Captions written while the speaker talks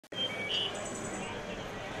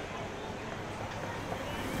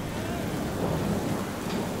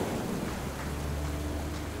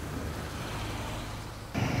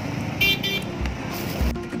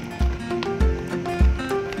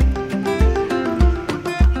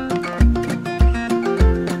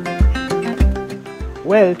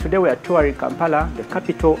Well, today we are touring Kampala, the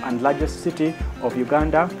capital and largest city of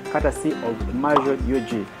Uganda, courtesy of Immersion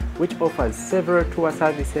UG, which offers several tour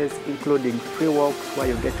services including free walks where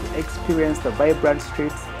you get to experience the vibrant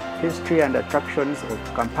streets, history and attractions of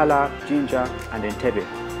Kampala, Jinja and Entebbe.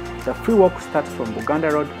 The free walk starts from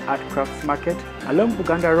Buganda Road Art Crafts Market. Along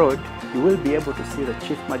Buganda Road, you will be able to see the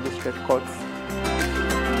Chief Magistrate Courts,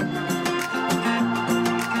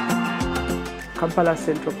 Kampala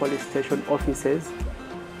Central Police Station offices,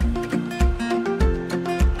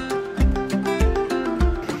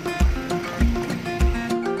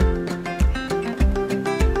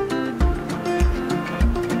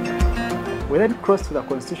 we then crossed to the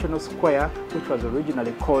Constitutional Square, which was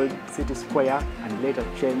originally called City Square and later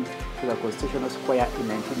changed to the Constitutional Square in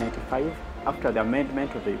 1995 after the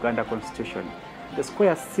amendment of the Uganda Constitution. The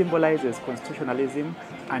square symbolizes constitutionalism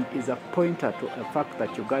and is a pointer to the fact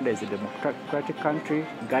that Uganda is a democratic country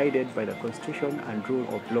guided by the Constitution and rule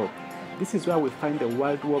of law. This is where we find the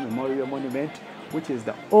World War Memorial Monument, which is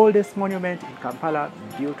the oldest monument in Kampala,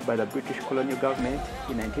 built by the British colonial government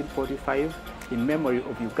in 1945 in memory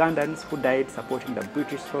of Ugandans who died supporting the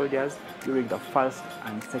British soldiers during the First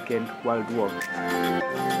and Second World War.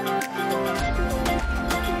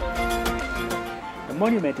 The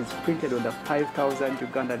monument is printed on the 5,000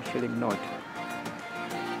 Ugandan shilling note.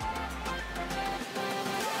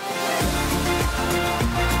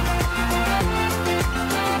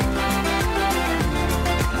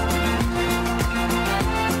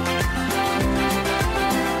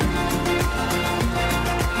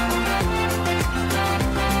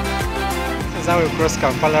 This is how we cross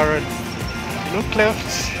Kampala Road. Look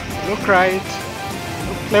left, look right,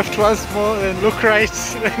 look left once more, then look right,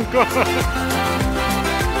 then go.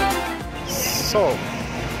 So,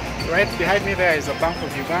 right behind me there is the Bank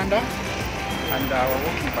of Uganda, and we're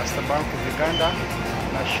walking past the Bank of Uganda.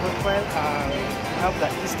 In a short while, we have the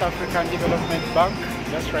East African Development Bank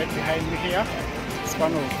just right behind me here. It's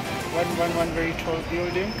one very tall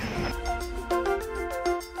building.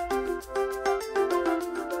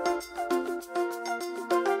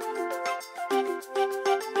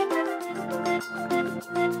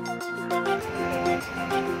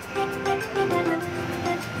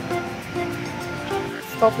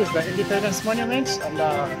 Top is the Independence Monument, and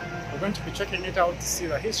we're going to be checking it out to see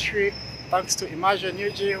the history, thanks to Immersion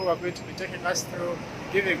UG, who are going to be taking us through,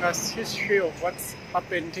 giving us history of what's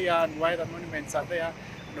happened here and why the monuments are there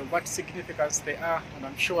and what significance they are, and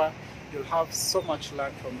I'm sure you'll have so much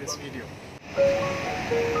learned from this video.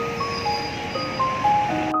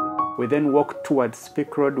 We then walk towards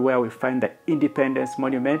Speak Road, where we find the Independence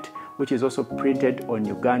Monument, which is also printed on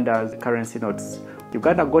Uganda's currency notes.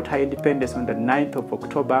 Uganda got her independence on the 9th of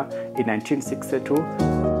October in 1962.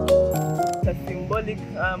 It's a symbolic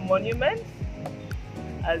monument.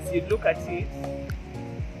 As you look at it,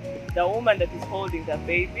 the woman that is holding the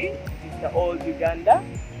baby is the old Uganda,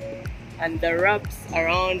 and the wraps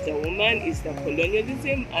around the woman is the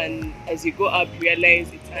colonialism, and as you go up realize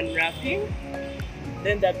it's unwrapping.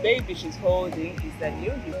 Then the baby she's holding is the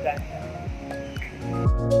new Uganda.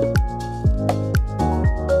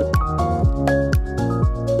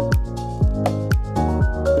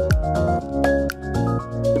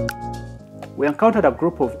 We encountered a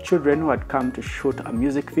group of children who had come to shoot a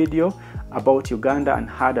music video about Uganda and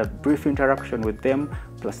had a brief interaction with them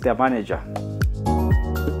plus their manager.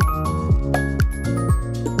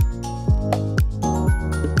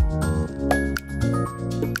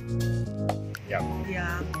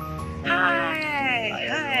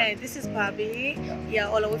 Hi, this is Bobby. Yeah,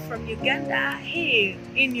 all the way from Uganda. Hey,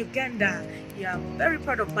 in Uganda. Yeah, I'm very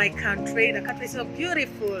proud of my country. The country is so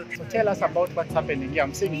beautiful. So tell us about what's happening here.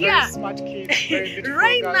 I'm seeing very smart kids, very beautiful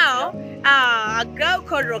right girls now, here. a girl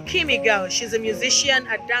called Rokimi Girl. She's a musician,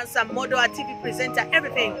 a dancer, model, a TV presenter,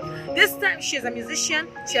 everything. This time she's a musician.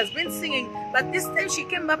 She has been singing, but this time she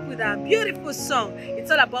came up with a beautiful song.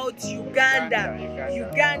 It's all about Uganda.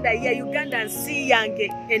 Uganda, yeah, Uganda and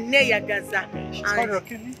Siyange and Neyagaza. She's called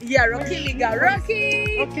Rokimi? Yeah, Rokimi Girl.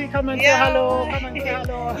 Rocky! Rocky, come and say hello. Come and say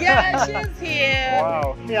hello. Yeah, she's here.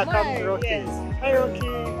 Wow, here comes Rocky. Yes. Hi,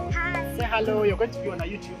 Rocky. Hi. Say hello. You're going to be on my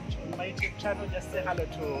YouTube channel. Just say hello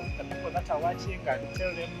to the people that are watching and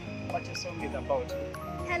tell them what your song is about.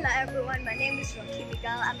 Hello everyone, my name is Rocky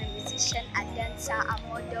Miguel. I'm a musician, a dancer, a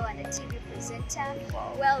model and a TV presenter.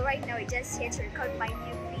 Wow. Well, right now we're just here to record my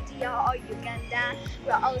new video, All Uganda.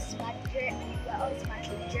 We're all smartly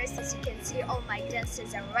dressed. As you can see, all my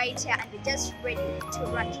dancers are right here and we're just ready to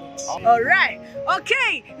rock it. All right,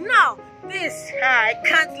 okay, now this, I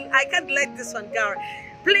can't let this one go.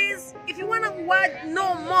 Please, if you want to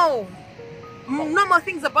know more, normal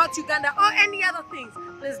things about Uganda or any other things,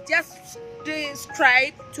 please just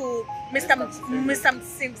subscribe to Mr.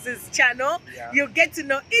 Sims's channel. Yeah. You'll get to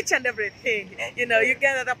know each and everything. You know,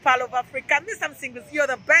 Uganda, the Pearl of Africa. Mr. Sims, you're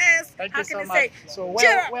the best. Thank How you can so I much. say? So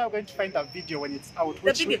where are we going to find that video when it's out?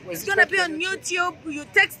 The video. It's gonna be on YouTube. You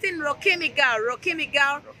text in Rokimi Girl.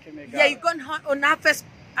 Yeah, you go on our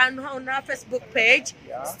Facebook page.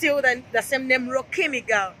 Yeah. Still the same name, Rokimi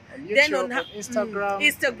Girl. On YouTube, Then on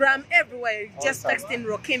Instagram, everywhere. Just Awesome. text in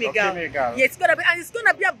Rokimi Girl. Rokimi Girl. Yeah, it's gonna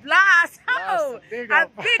be a blast. Oh, big a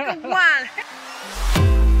up. big one.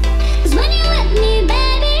 'Cause when you let me,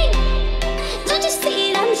 baby, don't you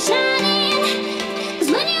see I'm shining? 'Cause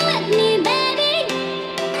when you let me, baby,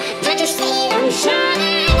 don't you see I'm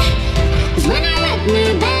shining? 'Cause when you let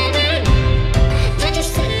me, baby, don't you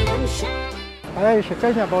see I'm shining? You should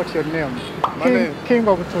tell me about your name. My name? King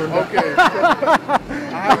of Tunda. Okay. I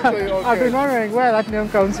have to tell you, I've been okay. wondering where that name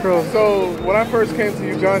comes from. So when I first came to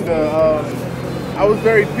Uganda, I was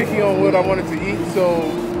very picky on what I wanted to eat.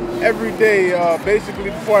 So every day, basically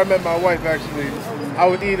before I met my wife actually, I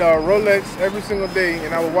would eat Rolex every single day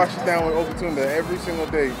and I would wash it down with Okatunda every single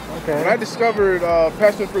day. Okay. When I discovered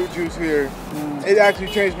passion fruit juice here, it actually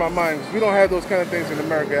changed my mind. We don't have those kind of things in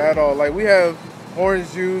America at all. Like we have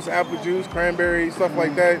orange juice, apple juice, cranberry, stuff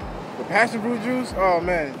like that. The passion fruit juice, oh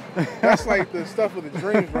man, that's like the stuff of the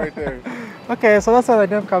dreams right there. Okay, so that's where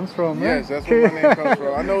the name comes from. Yes, eh? that's where my name comes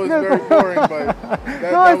from. I know it's very boring, but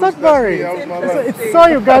No, it's not boring. That was my life. It's so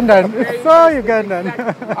Ugandan. It's so Ugandan.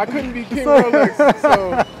 I couldn't be King Rolex,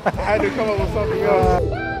 so I had to come up with something else.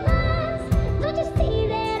 Don't you see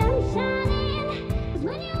that I'm shining? 'Cause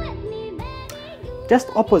when you let me, baby, Just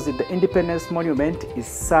opposite the Independence Monument is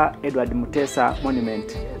Sir Edward Mutesa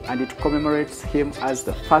Monument, and it commemorates him as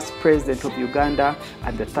the first president of Uganda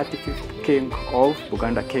and the 35th king of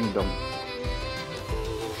Buganda Kingdom.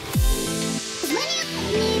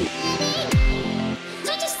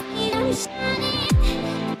 don't you see I'm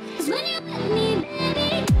shining? 'Cause when you let me,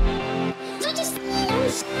 baby, don't you see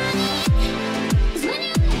I'm shining? 'Cause when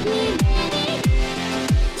you let me, baby,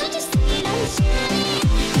 don't you see I'm shining?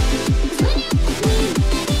 'Cause when you let me,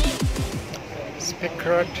 baby. Speak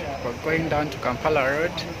Road, we're going down to Kampala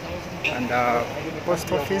Road, and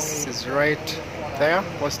post office is right there.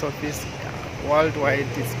 Post office worldwide,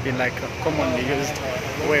 it's been like a commonly used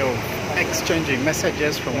way of exchanging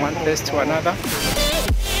messages from one place to another.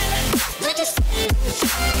 Don't you see I'm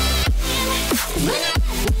shining? 'Cause when you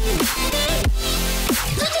let me, baby,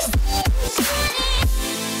 don't you see I'm shining?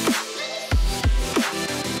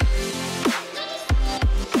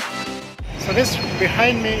 So this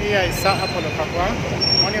behind me here is Sir Apollo Kakwa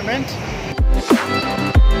Monument.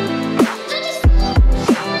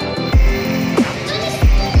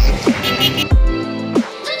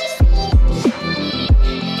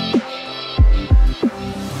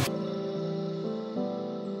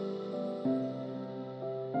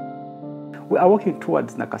 We are walking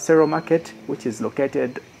towards Nakasero Market, which is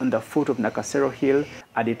located on the foot of Nakasero Hill,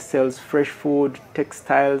 and it sells fresh food,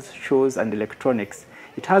 textiles, shoes, and electronics.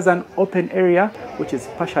 It has an open area which is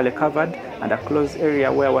partially covered and a closed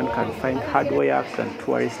area where one can find hardware and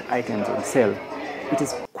tourist items on sale. It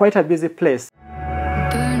is quite a busy place.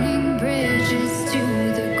 Burning bridges to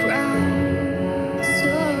the ground,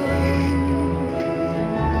 so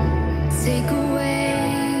take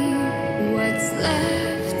away what's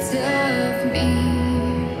left of me.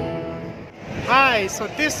 Hi, so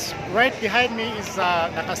this right behind me is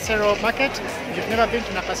Nakasero Market. If you've never been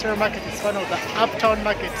to Nakasero Market, it's one of the uptown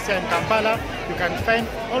markets here in Kampala. You can find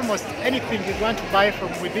almost anything you want to buy from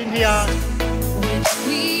within here.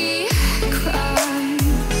 We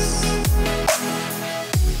crossed,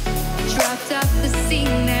 dropped off the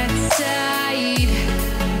scene outside,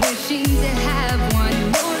 wishing to have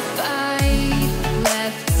one more fight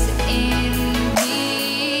left in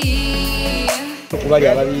me. Kubali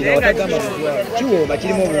ababiri watagamba kiwooba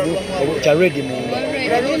kirimu kya redi munda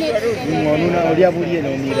onuna olya bulye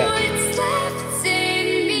n'omira. What's left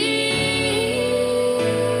in me?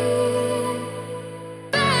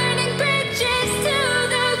 Burning bridges to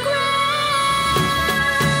the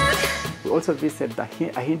ground. We also visit a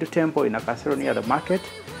Hindu temple in Nakasero near the market.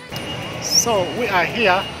 So we are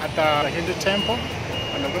here at the Hindu temple,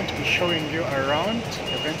 and I'm going to be showing you around.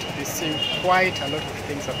 You're going to be seeing quite a lot of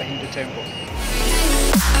things at the Hindu temple.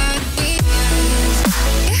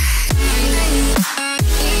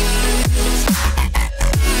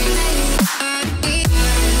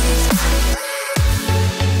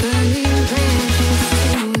 Burning bridges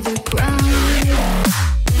to the ground.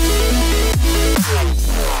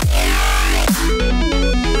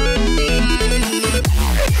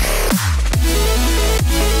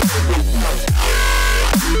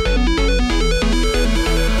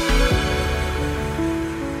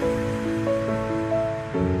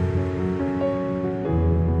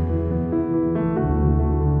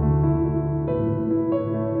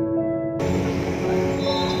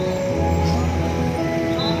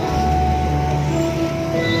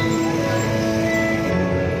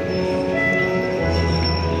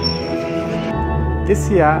 This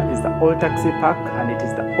here is the old taxi park, and it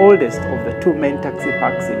is the oldest of the two main taxi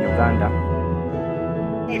parks in Uganda.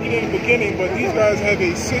 Like in the beginning, but these guys have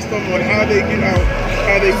a system on how they get out,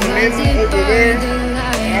 how they come in over there,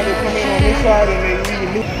 how they come in on this side, and they leave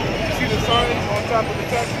a loop. You see the signs on top of the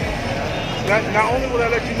taxi? Not only will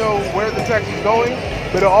that let you know where the taxi is going,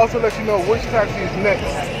 but it'll also let you know which taxi is next.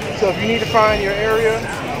 So if you need to find your area,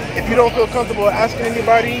 if you don't feel comfortable asking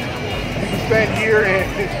anybody, you can stand here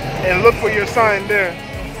and look for your sign there,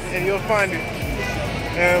 and you'll find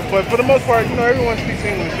it. But for the most part, you know, everyone speaks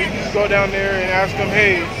English. You just go down there and ask them,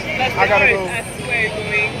 hey, I gotta go.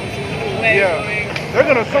 Yeah, they're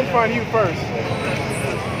gonna come find you first.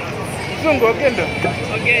 Zungo Uganda.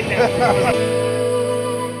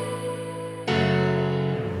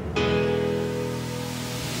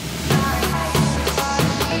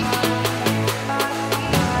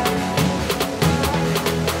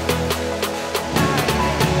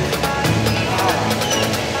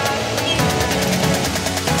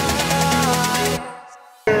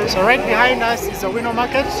 So right behind us is the Wino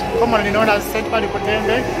Market, commonly known as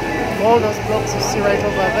centrepiece. All those blocks you see right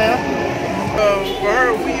over there. For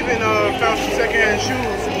her, we even found some secondhand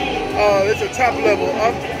shoes. It's a top level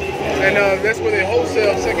up, and that's where they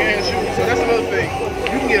wholesale secondhand shoes. So that's another thing.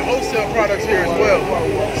 You can get wholesale products here as well.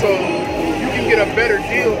 So you can get a better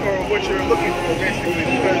deal for what you're looking for, basically,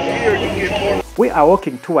 because here you can get more. We are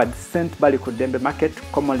walking towards St. Balikudembe Market,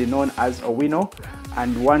 commonly known as Owino,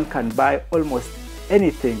 and one can buy almost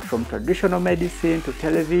anything from traditional medicine to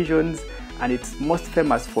televisions, and it's most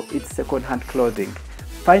famous for its second-hand clothing.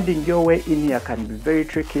 Finding your way in here can be very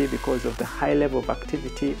tricky because of the high level of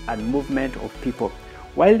activity and movement of people.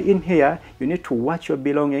 While in here, you need to watch your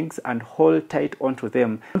belongings and hold tight onto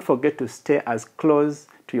them. Don't forget to stay as close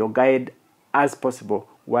to your guide as possible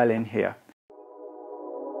while in here.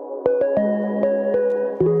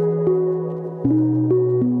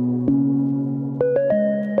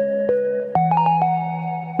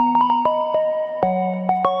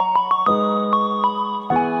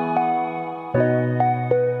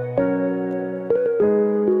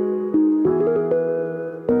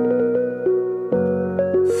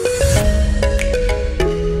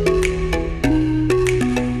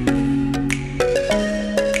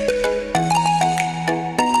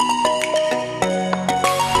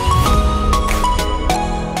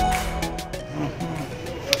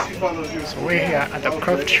 So we're here at the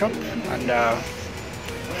craft shop, and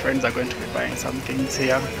friends are going to be buying some things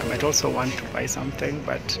here. I might also want to buy something,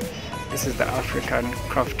 but this is the African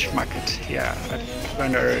craft market here at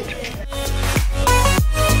Uganda Road.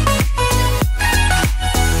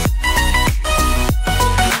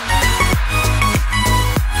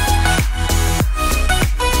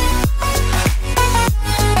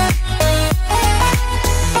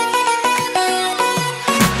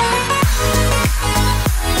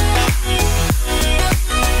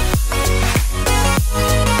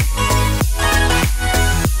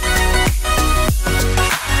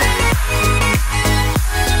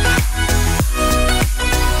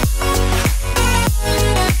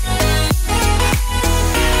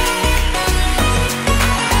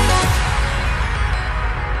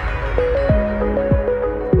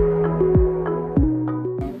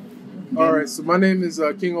 So my name is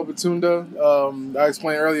King Obatunda. I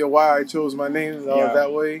explained earlier why I chose my name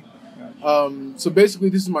that way. So basically,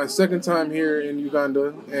 this is my second time here in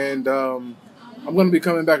Uganda, and I'm going to be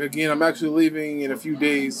coming back again. I'm actually leaving in a few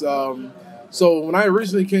days. So when I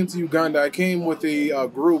originally came to Uganda, I came with a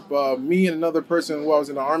group, me and another person who I was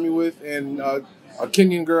in the army with, and a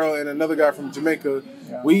Kenyan girl and another guy from Jamaica.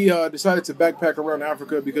 Yeah. We decided to backpack around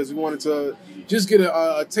Africa because we wanted to just get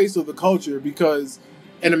a taste of the culture, because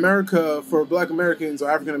in America, for Black Americans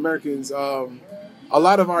or African Americans, a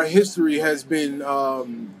lot of our history has been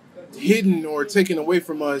hidden or taken away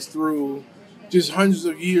from us through just hundreds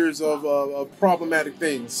of years of problematic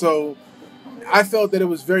things. So I felt that it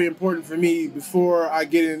was very important for me, before I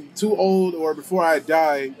get too old or before I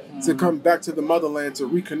die, to come back to the motherland to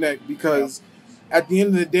reconnect, because at the end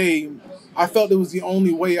of the day, I felt it was the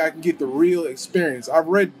only way I can get the real experience. I've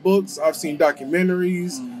read books, I've seen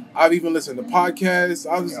documentaries, I've even listened to podcasts.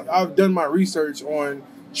 I've done my research on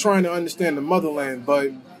trying to understand the motherland,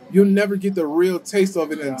 but you'll never get the real taste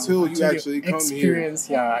of it until you actually come here. And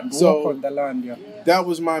walk on the land. That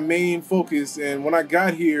was my main focus. And when I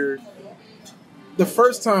got here, the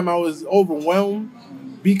first time I was overwhelmed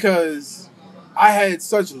because I had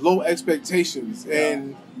such low expectations,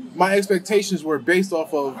 and my expectations were based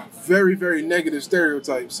off of very, very negative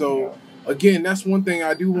stereotypes. So again, that's one thing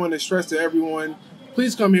I do want to stress to everyone.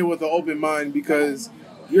 Please come here with an open mind, because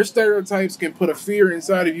your stereotypes can put a fear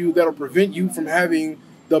inside of you that'll prevent you from having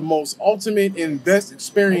the most ultimate and best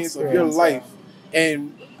experience of your life.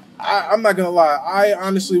 And I'm not gonna lie, I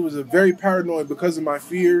honestly was a very paranoid because of my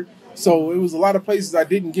fear. So it was a lot of places I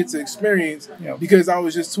didn't get to experience because I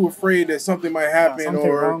was just too afraid that something might happen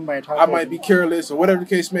or I might be careless or whatever the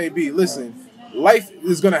case may be. Listen, life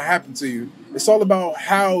is gonna happen to you. It's all about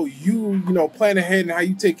how you plan ahead and how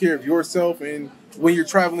you take care of yourself. And when you're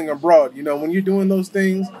traveling abroad, when you're doing those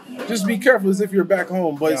things, just be careful as if you're back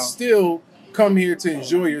home, but still come here to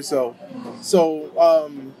enjoy yourself. So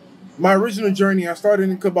my original journey, I started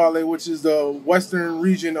in Kampala, which is the western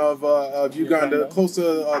region of Uganda, close to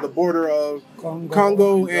the border of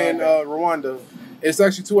Congo and Rwanda. It's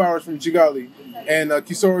actually 2 hours from Kigali. And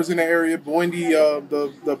Kisoro is in that area. Buendi,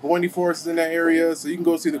 the Buendi forest is in that area, so you can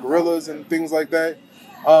go see the gorillas and things like that.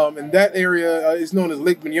 And that area is known as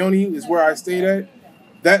Lake Mignoni, is where I stayed at.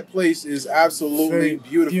 That place is absolutely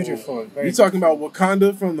beautiful. You're talking about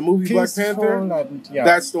Wakanda from the movie Black Panther?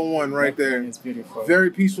 That's the one right there. It's beautiful.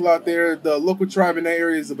 Very peaceful out there. The local tribe in that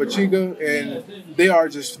area is the Bachiga, and they are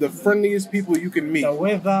just the friendliest people you can meet. The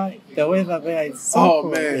weather there is so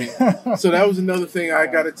cool. Man. So that was another thing I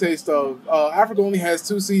got a taste of. Africa only has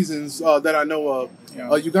 2 seasons that I know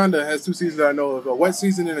of. Uganda has 2 seasons that I know of, a wet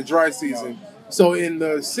season and a dry season. So in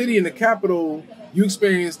the city, in the capital, you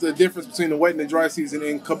experience the difference between the wet and the dry season.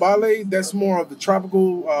 In Kampala, that's more of the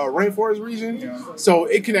tropical rainforest region. So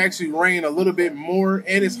it can actually rain a little bit more,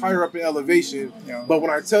 and it's higher up in elevation. But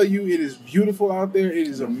when I tell you it is beautiful out there, it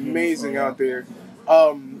is amazing out there.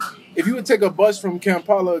 If you would take a bus from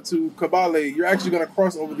Kampala to Kampala, you're actually going to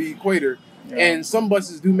cross over the equator. And some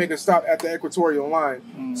buses do make a stop at the equatorial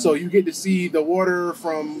line. So you get to see the water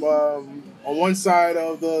from on one side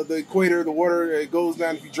of the equator. The water, it goes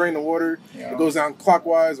down. If you drain the water, it goes down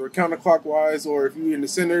clockwise or counterclockwise. Or if you're in the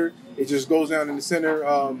center, it just goes down in the center.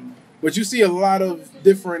 But you see a lot of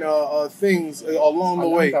different things along the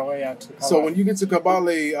way. So when you get to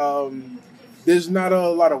Kampala, there's not a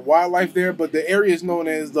lot of wildlife there, but the area is known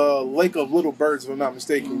as the Lake of Little Birds, if I'm not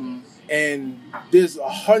mistaken. And there's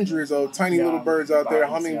hundreds of tiny little birds out there,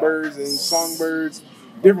 hummingbirds and songbirds,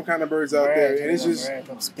 different kind of birds out there, and it's just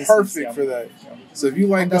perfect for that. So if you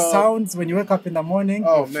like the sounds when you wake up in the morning,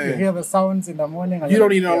 you hear the sounds in the morning. You don't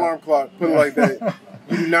need an alarm clock, put it like that.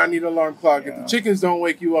 You do not need an alarm clock. If the chickens don't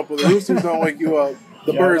wake you up or the roosters don't wake you up,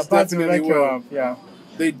 the birds definitely will.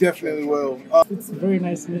 They definitely will. It's very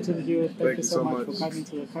nice meeting you. Thank you so much for coming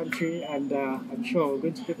to the country, and I'm sure we're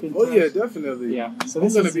going to keep in touch. Oh yeah, definitely. Yeah. So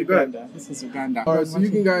this is Uganda. This is Uganda. All right. So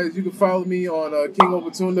you can follow me on King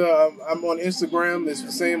Obatunda. I'm on Instagram. It's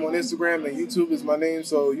the same on Instagram, and YouTube is my name.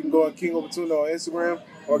 So you can go on King Obatunda on Instagram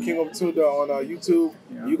or King Obatunda on YouTube.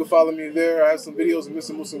 You can follow me there. I have some videos of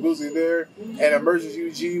Mr. Musunguzi there, and Emergence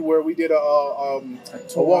UG, where we did a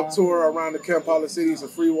walk tour around the Kampala city. It's a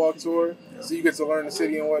free walk tour. So you get to learn the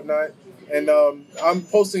city and whatnot. And I'm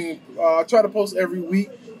posting, I try to post every week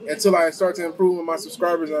until I start to improve with my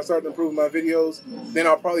subscribers and I start to improve my videos. Then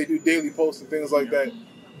I'll probably do daily posts and things like that.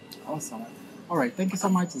 Awesome. All right. Thank you so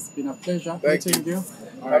much. It's been a pleasure meeting you.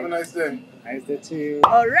 Have a nice day. Nice day to you.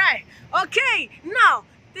 All right. Okay. Now,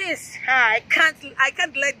 this, I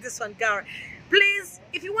can't let this one go. Please,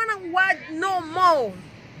 if you want to know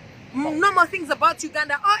more things about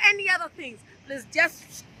Uganda or any other things, please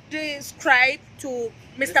just subscribe to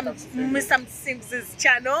Mr. Sims's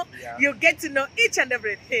channel. You get to know each and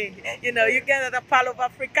everything. You get the Pearl of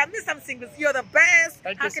Africa. Mr. Sims, you're the best.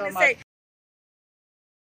 Thank you so much.